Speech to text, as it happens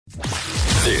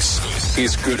This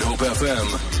is Good Hope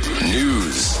FM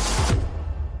News.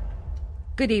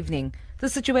 Good evening. The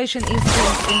situation is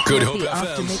tense Good Hope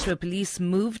after FM. Metro Police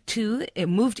moved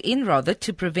in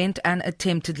to prevent an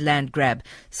attempted land grab.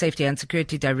 Safety and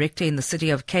Security Director in the city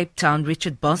of Cape Town,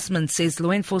 Richard Bosman, says law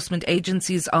enforcement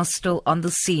agencies are still on the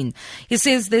scene. He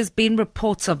says there's been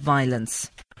reports of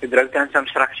violence. We broke down some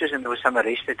structures and there was some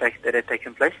arrests that had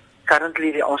taken place.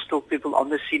 Currently there are still people on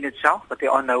the scene itself, but there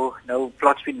are no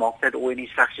plots been marked out or any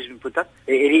structures been put up.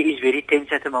 The area is very tense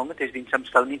at the moment. There's been some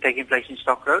stoning taking place in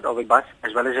Stock Road of a bus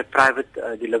as well as a private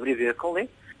delivery vehicle there.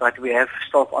 But we have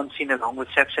staff on scene along with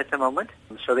SAPS at the moment.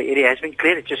 So the area has been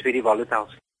cleared. It's just very volatile.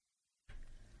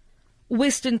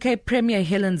 Western Cape Premier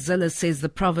Helen Zille says the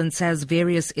province has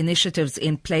various initiatives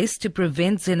in place to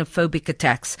prevent xenophobic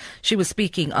attacks. She was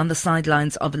speaking on the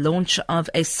sidelines of a launch of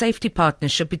a safety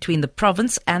partnership between the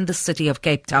province and the city of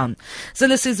Cape Town.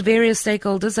 Zille says various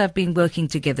stakeholders have been working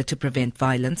together to prevent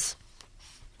violence.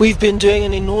 We've been doing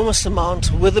an enormous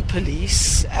amount with the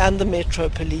police and the Metro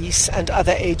Police and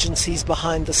other agencies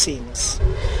behind the scenes.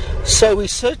 So we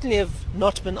certainly have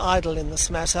not been idle in this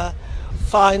matter.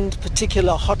 Find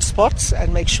particular hotspots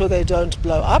and make sure they don't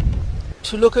blow up,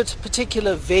 to look at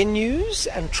particular venues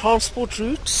and transport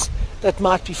routes that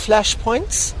might be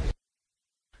flashpoints.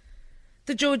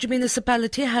 The George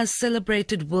municipality has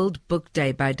celebrated World Book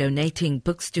Day by donating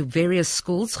books to various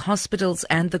schools, hospitals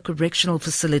and the correctional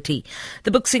facility. The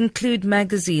books include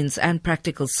magazines and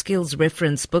practical skills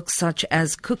reference books such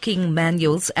as cooking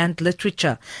manuals and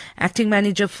literature. Acting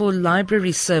Manager for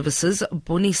Library Services,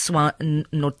 Boniswa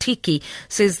Notiki,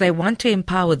 says they want to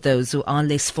empower those who are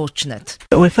less fortunate.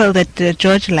 We felt that the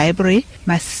George Library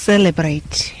must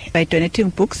celebrate by donating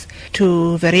books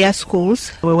to various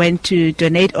schools. We went to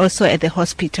donate also at the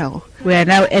hospital. We are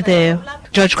now at the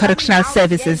George Correctional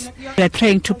Services. We are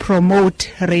trying to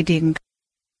promote reading.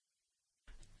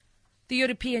 The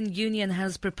European Union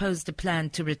has proposed a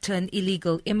plan to return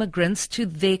illegal immigrants to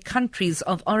their countries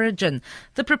of origin.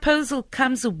 The proposal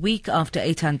comes a week after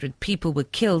 800 people were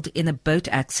killed in a boat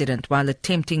accident while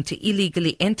attempting to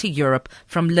illegally enter Europe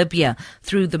from Libya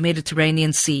through the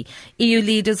Mediterranean Sea. EU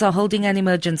leaders are holding an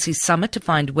emergency summit to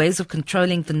find ways of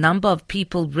controlling the number of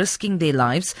people risking their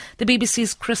lives. The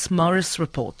BBC's Chris Morris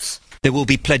reports. There will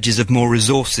be pledges of more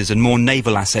resources and more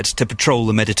naval assets to patrol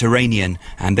the Mediterranean,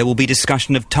 and there will be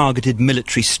discussion of targeted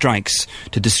military strikes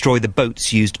to destroy the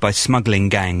boats used by smuggling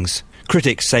gangs.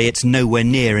 Critics say it's nowhere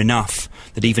near enough,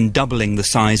 that even doubling the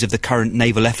size of the current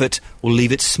naval effort will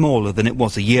leave it smaller than it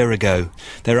was a year ago.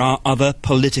 There are other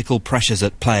political pressures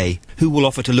at play. Who will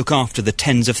offer to look after the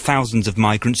tens of thousands of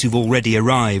migrants who've already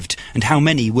arrived, and how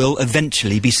many will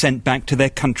eventually be sent back to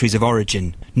their countries of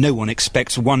origin? No one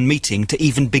expects one meeting to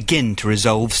even begin to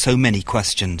resolve so many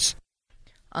questions.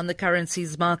 On the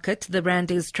currencies market, the rand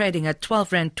is trading at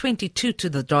 12 rand 22 to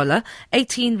the dollar,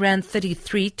 18 rand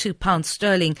 33 to pound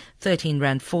sterling, 13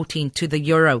 rand 14 to the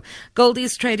euro. Gold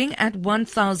is trading at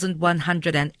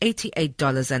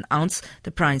 $1,188 an ounce.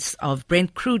 The price of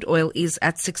Brent crude oil is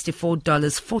at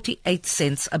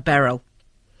 $64.48 a barrel.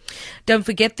 Don't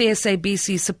forget the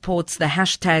SABC supports the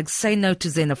hashtags Say No to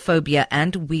Xenophobia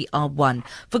and We Are One.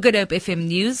 For Good Hope FM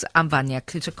News, I'm Vanya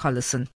Kluter-Collison.